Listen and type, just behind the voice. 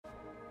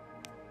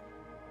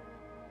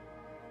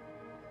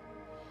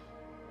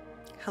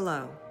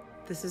Hello,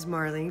 this is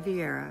Marlene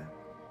Vieira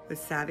with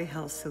Savvy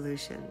Health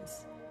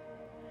Solutions.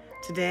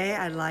 Today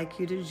I'd like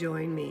you to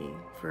join me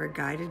for a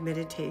guided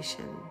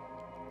meditation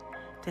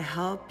to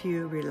help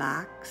you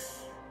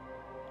relax,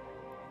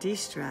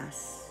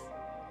 de-stress,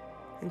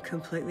 and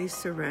completely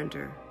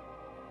surrender.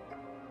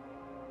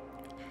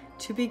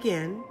 To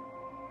begin,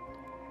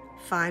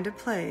 find a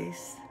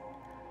place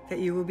that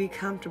you will be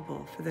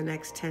comfortable for the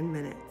next 10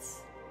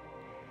 minutes.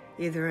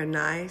 Either a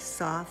nice,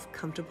 soft,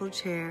 comfortable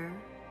chair,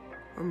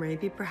 or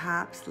maybe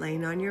perhaps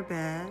laying on your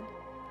bed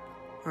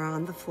or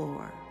on the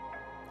floor.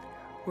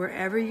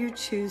 Wherever you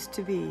choose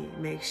to be,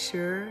 make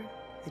sure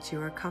that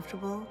you are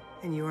comfortable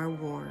and you are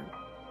warm.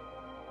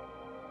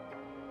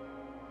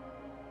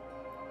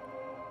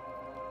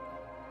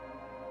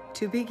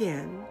 To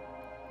begin,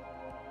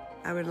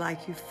 I would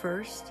like you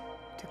first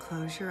to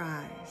close your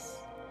eyes.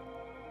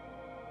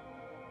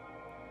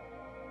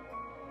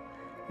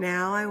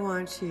 Now I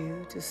want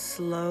you to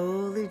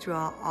slowly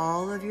draw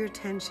all of your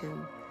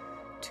attention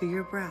to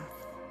your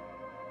breath.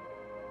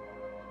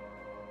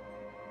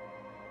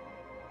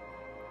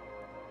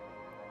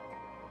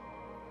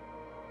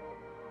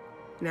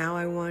 Now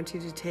I want you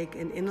to take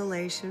an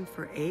inhalation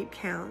for 8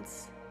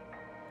 counts,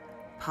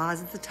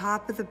 pause at the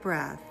top of the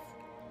breath,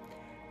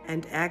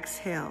 and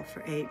exhale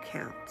for 8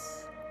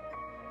 counts.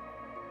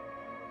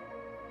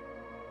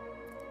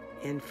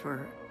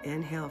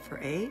 Inhale for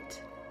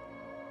 8,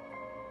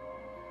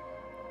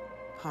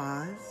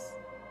 pause,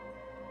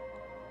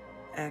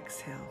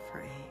 exhale for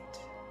 8.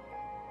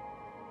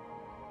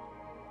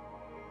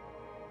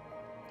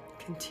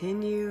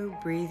 Continue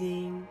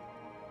breathing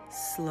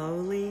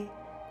slowly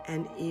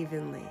and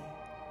evenly.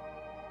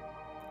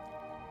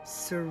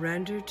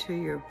 Surrender to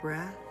your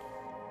breath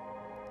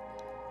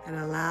and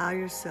allow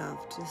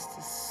yourself just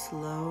to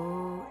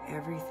slow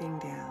everything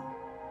down.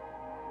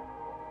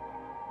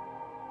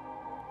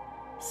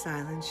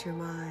 Silence your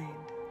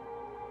mind.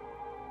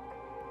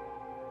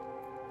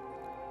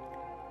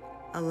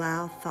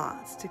 Allow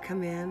thoughts to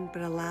come in,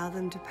 but allow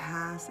them to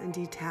pass and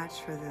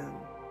detach from them.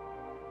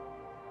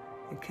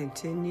 And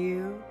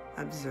continue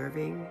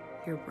observing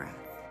your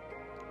breath.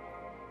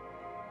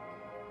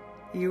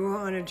 You are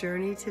on a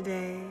journey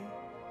today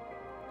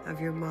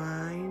of your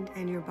mind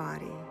and your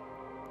body.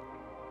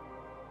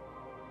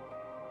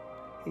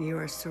 And you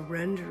are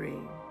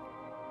surrendering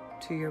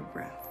to your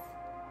breath.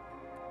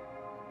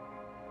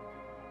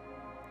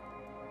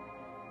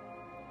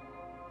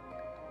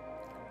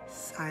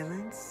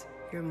 Silence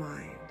your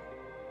mind.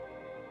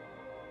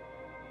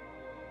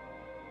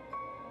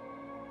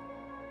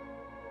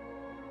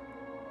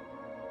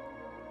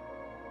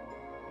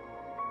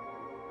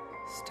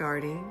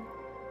 Starting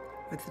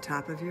with the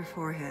top of your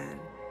forehead,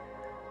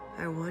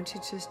 I want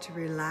you just to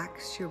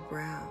relax your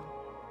brow.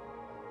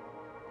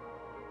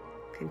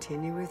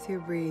 Continue with your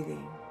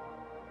breathing.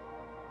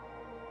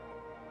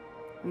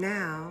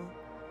 Now,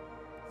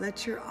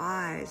 let your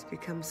eyes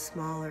become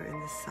smaller in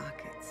the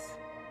sockets.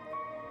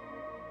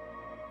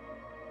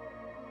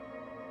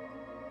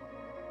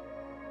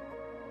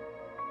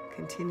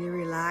 Continue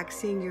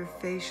relaxing your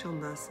facial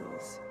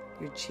muscles,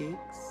 your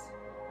cheeks,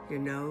 your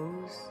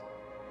nose,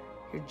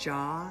 your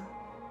jaw,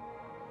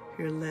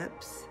 your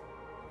lips,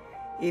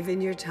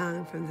 even your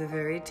tongue from the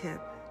very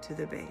tip to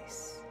the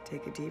base.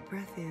 Take a deep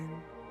breath in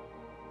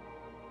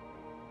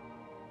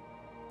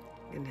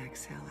and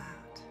exhale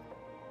out.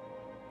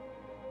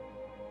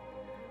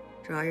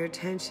 Draw your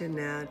attention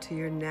now to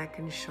your neck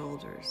and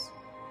shoulders.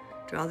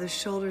 Draw the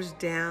shoulders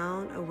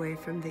down away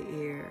from the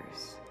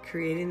ears,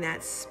 creating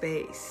that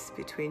space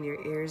between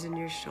your ears and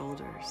your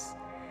shoulders.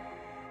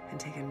 And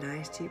take a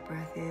nice deep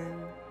breath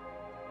in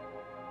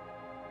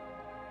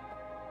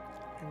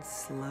and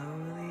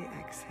slowly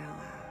exhale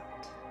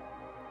out.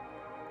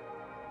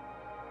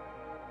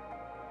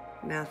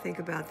 Now think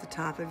about the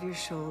top of your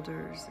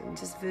shoulders and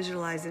just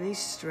visualize any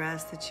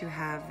stress that you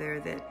have there,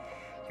 that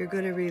you're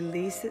going to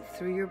release it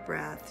through your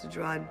breath to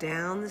draw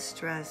down the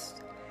stress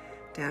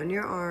down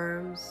your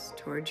arms,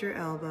 towards your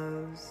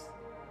elbows,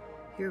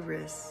 your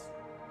wrists,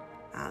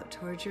 out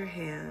towards your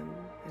hand,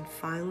 and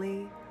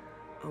finally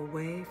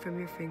away from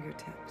your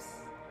fingertips.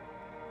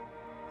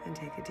 And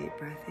take a deep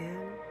breath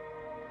in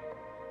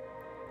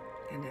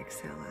and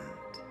exhale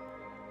out.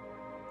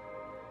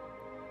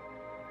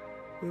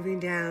 Moving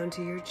down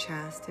to your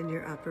chest and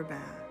your upper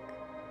back.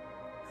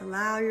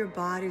 Allow your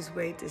body's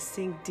weight to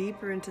sink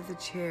deeper into the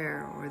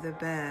chair or the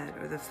bed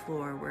or the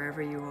floor,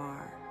 wherever you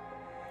are.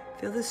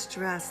 Feel the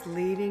stress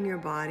leaving your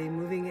body,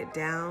 moving it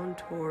down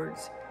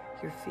towards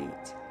your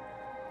feet.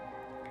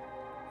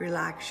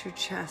 Relax your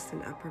chest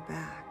and upper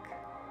back.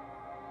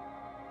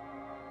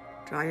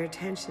 Draw your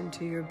attention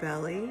to your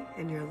belly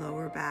and your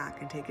lower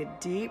back and take a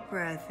deep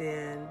breath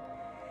in.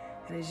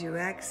 And as you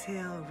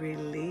exhale,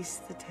 release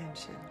the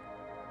tension.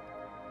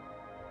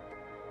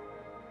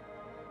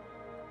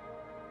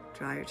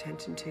 Draw your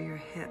attention to your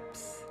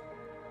hips.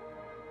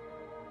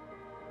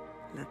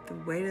 Let the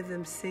weight of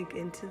them sink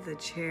into the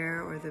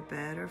chair or the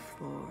bed or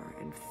floor,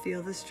 and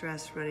feel the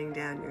stress running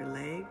down your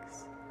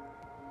legs,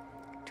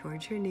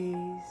 towards your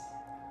knees,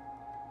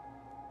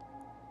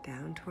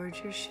 down towards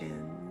your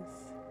shins,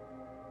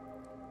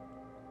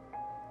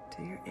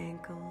 to your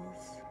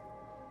ankles,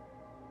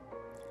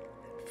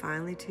 and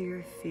finally to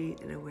your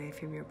feet and away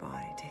from your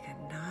body. Take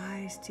a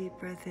nice deep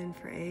breath in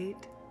for 8.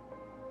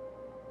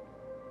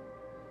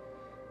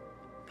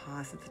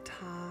 Pause at the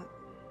top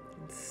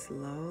and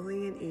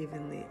slowly and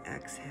evenly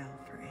exhale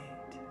for 8.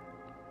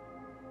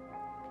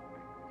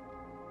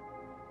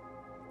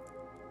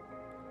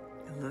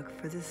 And look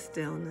for the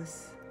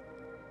stillness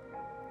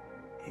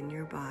in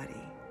your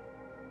body,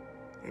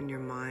 and your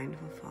mind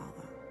will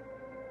follow.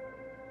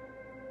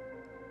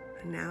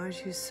 And now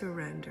as you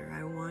surrender,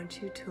 I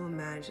want you to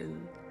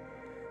imagine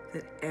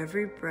that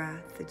every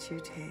breath that you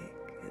take,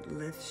 it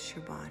lifts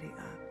your body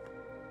up,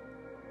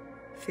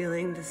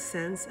 feeling the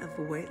sense of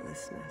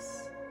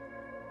weightlessness.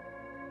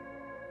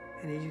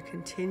 And as you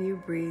continue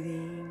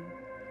breathing,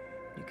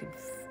 you can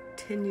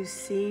continue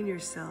seeing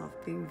yourself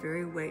being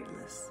very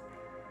weightless.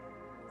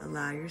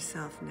 Allow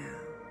yourself now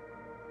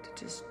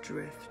to just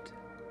drift.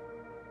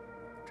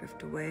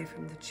 Drift away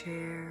from the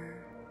chair,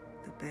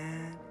 the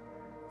bed,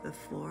 the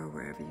floor,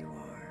 wherever you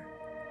are.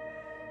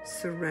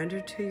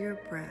 Surrender to your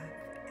breath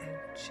and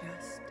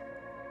just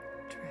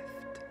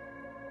drift.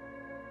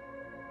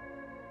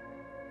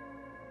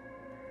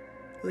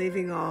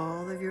 Leaving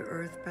all of your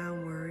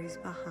earthbound worries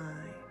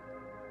behind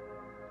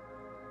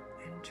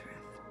and drift.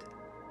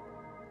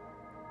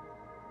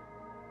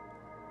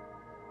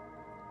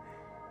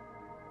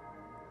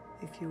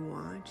 If you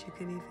want, you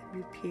can even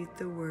repeat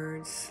the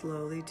words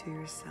slowly to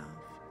yourself.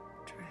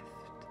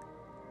 Drift.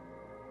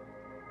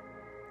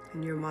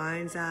 In your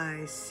mind's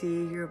eye,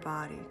 see your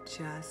body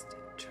just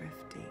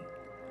drifting.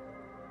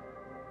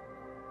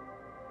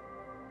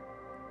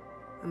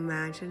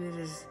 Imagine it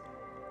is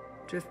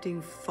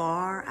drifting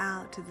far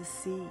out to the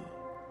sea,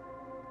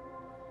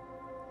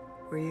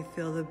 where you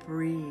feel the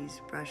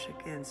breeze brush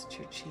against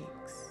your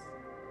cheeks,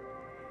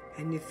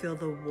 and you feel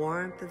the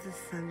warmth of the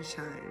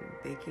sunshine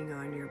baking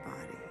on your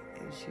body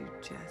as you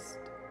just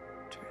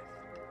drift.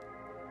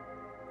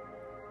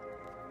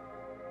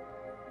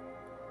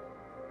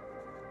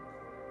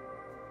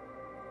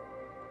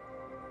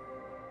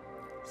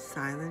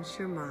 Silence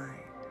your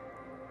mind.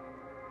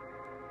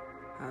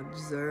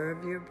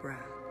 Observe your breath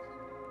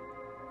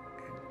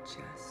and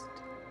just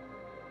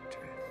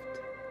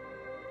drift.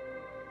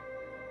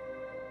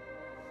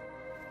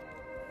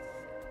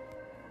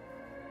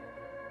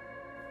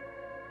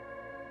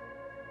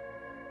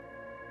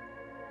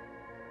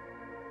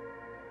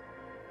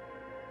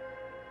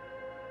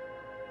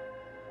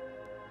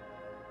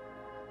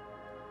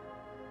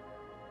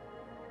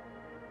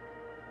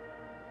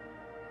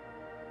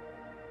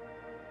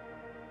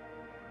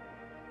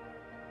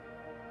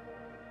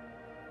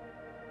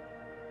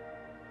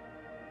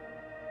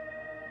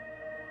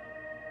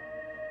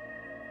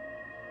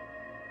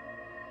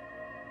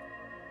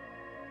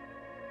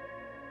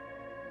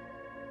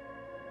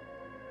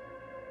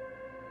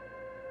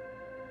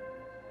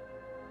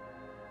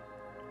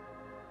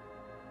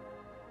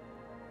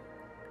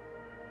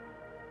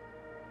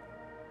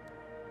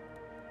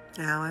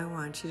 Now I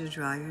want you to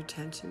draw your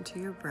attention to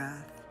your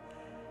breath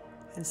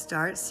and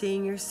start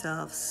seeing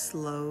yourself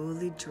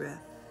slowly drift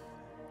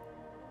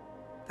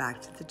back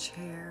to the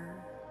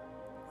chair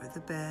or the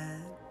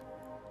bed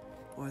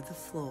or the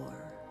floor,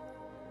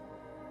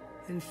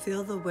 and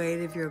feel the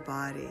weight of your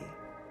body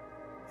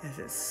as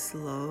it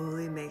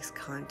slowly makes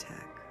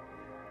contact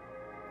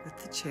with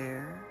the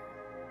chair,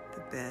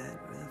 the bed,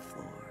 or the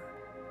floor.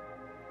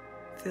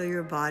 Feel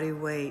your body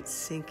weight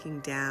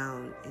sinking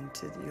down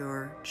into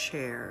your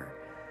chair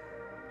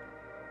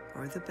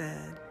or the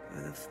bed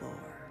or the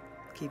floor.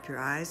 Keep your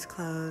eyes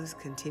closed,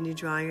 continue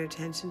drawing your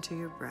attention to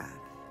your breath,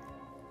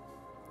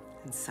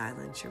 and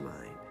silence your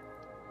mind.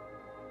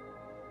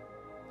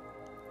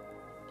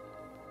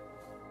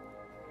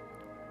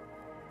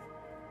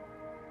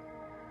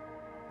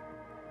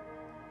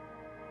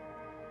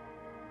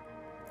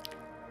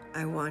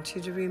 I want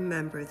you to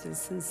remember the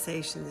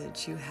sensation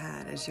that you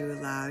had as you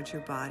allowed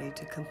your body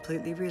to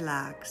completely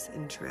relax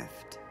and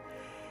drift.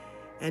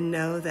 And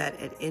know that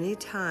at any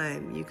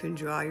time you can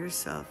draw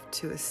yourself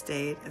to a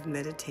state of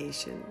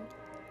meditation,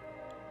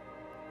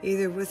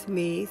 either with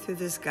me through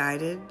this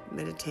guided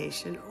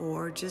meditation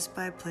or just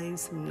by playing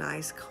some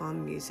nice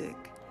calm music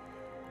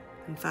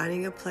and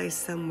finding a place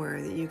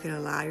somewhere that you can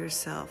allow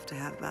yourself to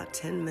have about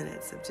 10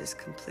 minutes of just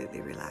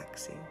completely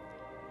relaxing.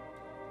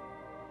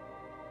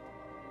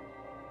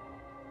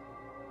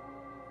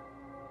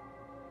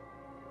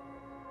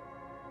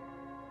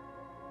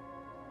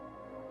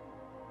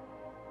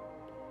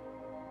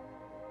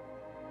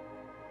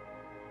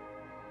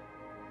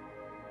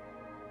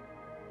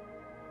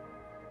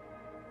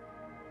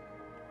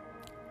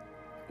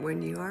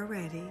 When you are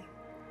ready,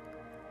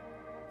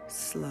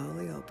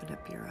 slowly open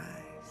up your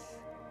eyes.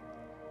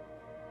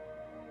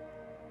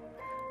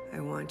 I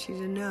want you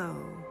to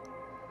know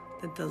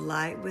that the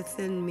light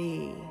within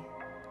me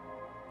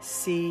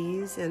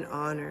sees and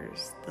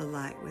honors the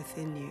light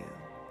within you.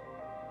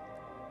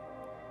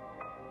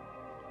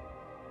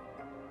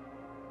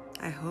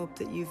 I hope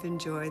that you've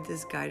enjoyed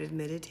this guided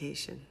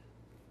meditation.